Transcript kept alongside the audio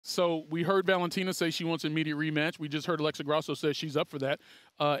So we heard Valentina say she wants an immediate rematch. We just heard Alexa Grasso say she's up for that.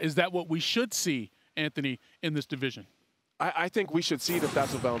 Is that what we should see, Anthony, in this division? I think we should see it if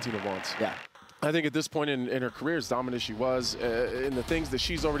that's what Valentina wants. Yeah. I think at this point in her career, as dominant as she was, in the things that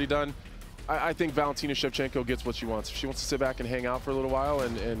she's already done, I think Valentina Shevchenko gets what she wants. If she wants to sit back and hang out for a little while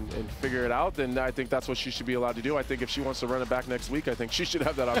and figure it out, then I think that's what she should be allowed to do. I think if she wants to run it back next week, I think she should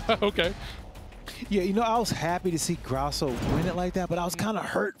have that opportunity. Okay. Yeah, you know, I was happy to see Grasso win it like that, but I was kind of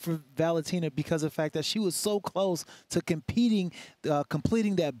hurt for Valentina because of the fact that she was so close to completing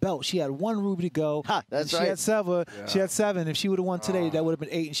that belt. She had one ruby to go. That's she right. Had seven. Yeah. She had 7. If she would have won today, that would have been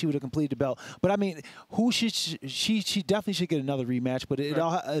 8, and she would have completed the belt. But I mean, she definitely should get another rematch. But it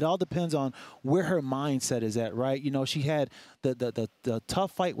all depends on where her mindset is at, right? You know, she had the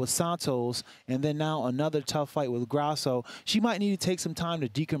tough fight with Santos, and then now another tough fight with Grasso. She might need to take some time to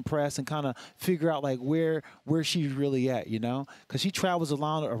decompress and kind of figure out like where she's really at, you know, because she travels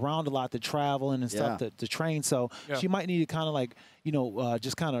around a lot to travel and stuff to train. So she might need to kind of like, you know,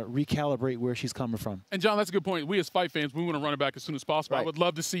 just kind of recalibrate where she's coming from. And John, that's a good point. We as fight fans, we want to run it back as soon as possible. Right. I would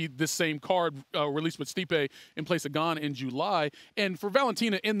love to see this same card released with Stipe in place of Gon in July. And for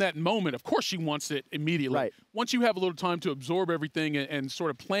Valentina, in that moment, of course she wants it immediately. Right. Once you have a little time to absorb everything and sort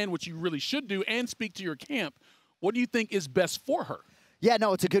of plan what you really should do and speak to your camp, what do you think is best for her? Yeah,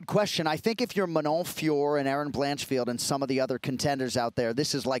 no, it's a good question. I think if you're Manon Fior and Erin Blanchfield and some of the other contenders out there,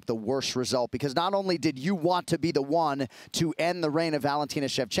 this is like the worst result because not only did you want to be the one to end the reign of Valentina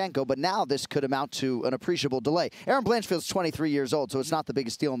Shevchenko, but now this could amount to an appreciable delay. Erin Blanchfield's 23 years old, so it's not the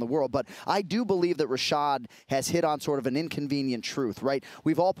biggest deal in the world, but I do believe that Rashad has hit on sort of an inconvenient truth, right?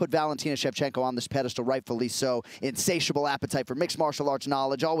 We've all put Valentina Shevchenko on this pedestal, rightfully so, insatiable appetite for mixed martial arts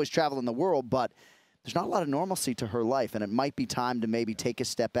knowledge, always traveling the world, but there's not a lot of normalcy to her life, and it might be time to maybe take a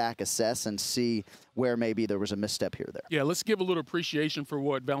step back, assess, and see where maybe there was a misstep here or there. Yeah, let's give a little appreciation for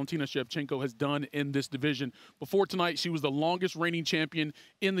what Valentina Shevchenko has done in this division. Before tonight, she was the longest reigning champion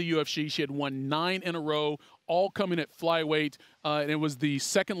in the UFC. She had won 9 in a row, all coming at flyweight, and it was the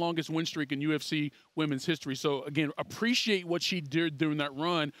second longest win streak in UFC women's history. So, again, appreciate what she did during that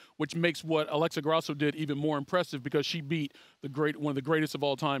run, which makes what Alexa Grasso did even more impressive because she beat one of the greatest of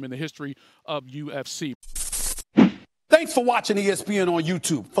all time in the history of UFC. Thanks for watching ESPN on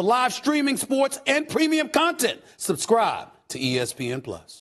YouTube. For live streaming, sports, and premium content, subscribe to ESPN+.